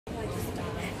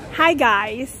Hi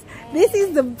guys, this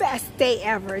is the best day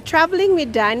ever. Traveling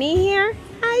with Danie here.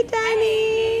 Hi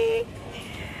Danie.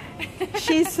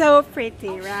 She's so pretty,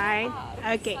 right?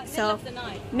 Okay, so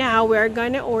now we're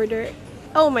gonna order.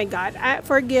 Oh my God,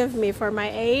 forgive me for my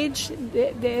age.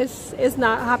 This is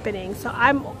not happening. So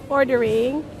I'm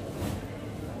ordering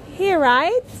here,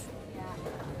 right?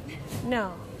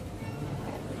 No.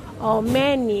 Oh,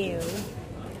 menu.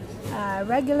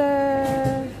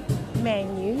 Regular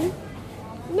menu.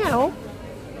 No.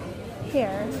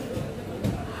 Here.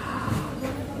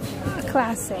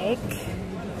 Classic.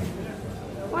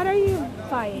 What are you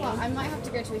buying? Well, I might have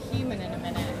to go to a human in a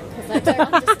minute because I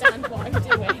don't understand what I'm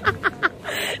doing.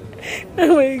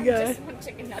 Oh my God. I just want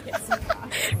chicken nuggets and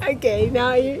fries. Okay,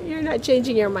 now you're not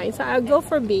changing your mind. So I'll go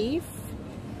for beef.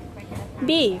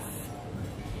 Beef.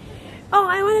 Oh,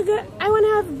 I wanna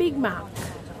have Big Mac.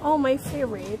 Oh, my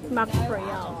favorite,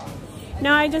 Mcpoor-Patience.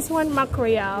 No, I just want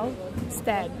Mcpoor-Patience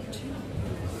instead.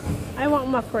 I want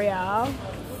Mcpoor-Patience.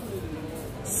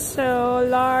 So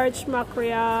large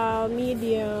Mcpoor-Patience,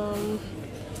 medium.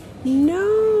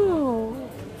 No.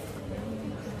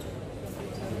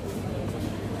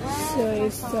 So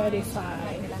it's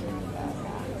 35.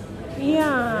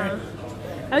 Yeah.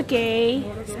 Okay.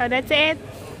 So that's it.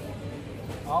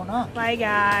 Bye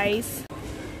guys.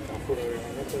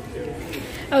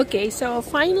 Okay, so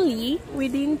finally we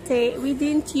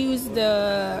didn't use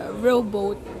the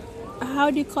rowboat. How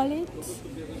do you call it?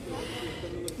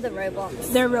 The robots.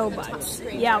 The robots.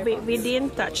 Yeah, robots. We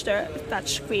didn't touch the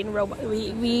touchscreen robot.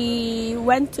 We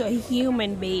went to a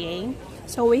human being.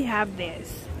 So we have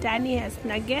this. Danie has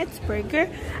nuggets, burger.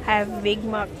 I have Big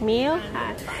Mac meal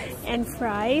and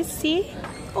fries. See?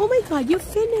 Oh my God, you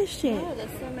finished it. Oh, there's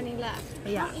so many left.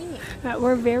 Yeah,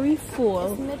 we're very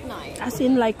full. It's midnight. As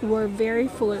in, like, we're very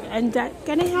full. And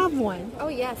can I have one? Oh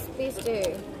yes, please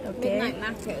do. Okay. Midnight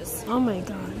Maccas. Oh my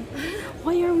God,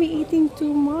 why are we eating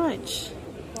too much?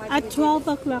 At 12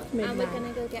 o'clock And we're midnight.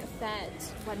 gonna go get fed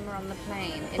when we're on the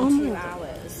plane in Oh 2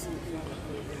 hours.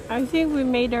 I think we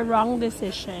made a wrong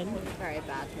decision. Very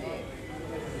bad move.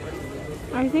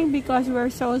 I think because we're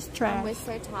so And stressed. we're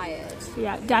so tired.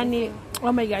 Yeah, Danie.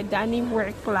 Oh my God, Danie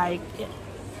worked like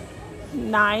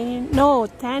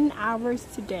 10 hours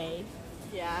today.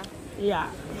 Yeah. Yeah,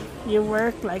 you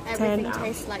work like 10 Everything hours.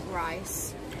 tastes like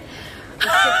rice. The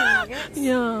chicken nuggets.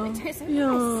 Yeah, It tastes like yeah.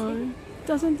 rice.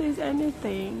 Doesn't taste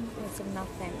anything. It's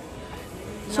nothing.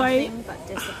 So Nothing but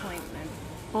disappointment.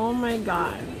 Oh my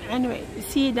God. Anyway,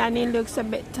 see, Danie looks a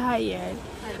bit tired.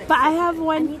 But I have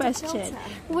one question.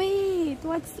 Wait,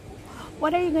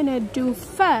 what are you gonna do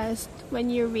first when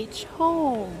you reach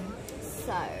home?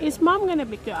 So. Is Mom gonna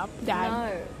pick you up, Dad?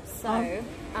 No. So,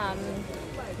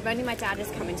 only my dad is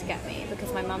coming to get me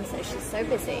because my mum says she's so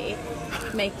busy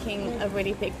making a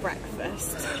really big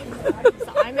breakfast.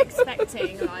 So I'm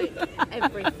expecting like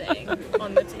everything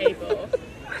on the table.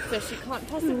 So she can't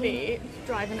possibly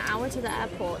drive an hour to the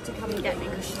airport to come and get me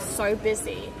because she's so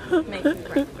busy making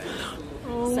breakfast.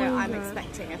 Oh So my I'm God.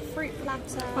 expecting a fruit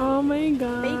platter, Oh my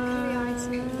God. bakery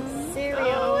items, cereal,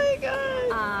 Oh my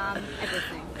God.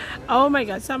 everything. Oh my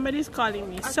God, somebody's calling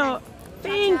me. So,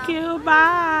 Okay. thank you.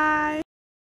 Bye.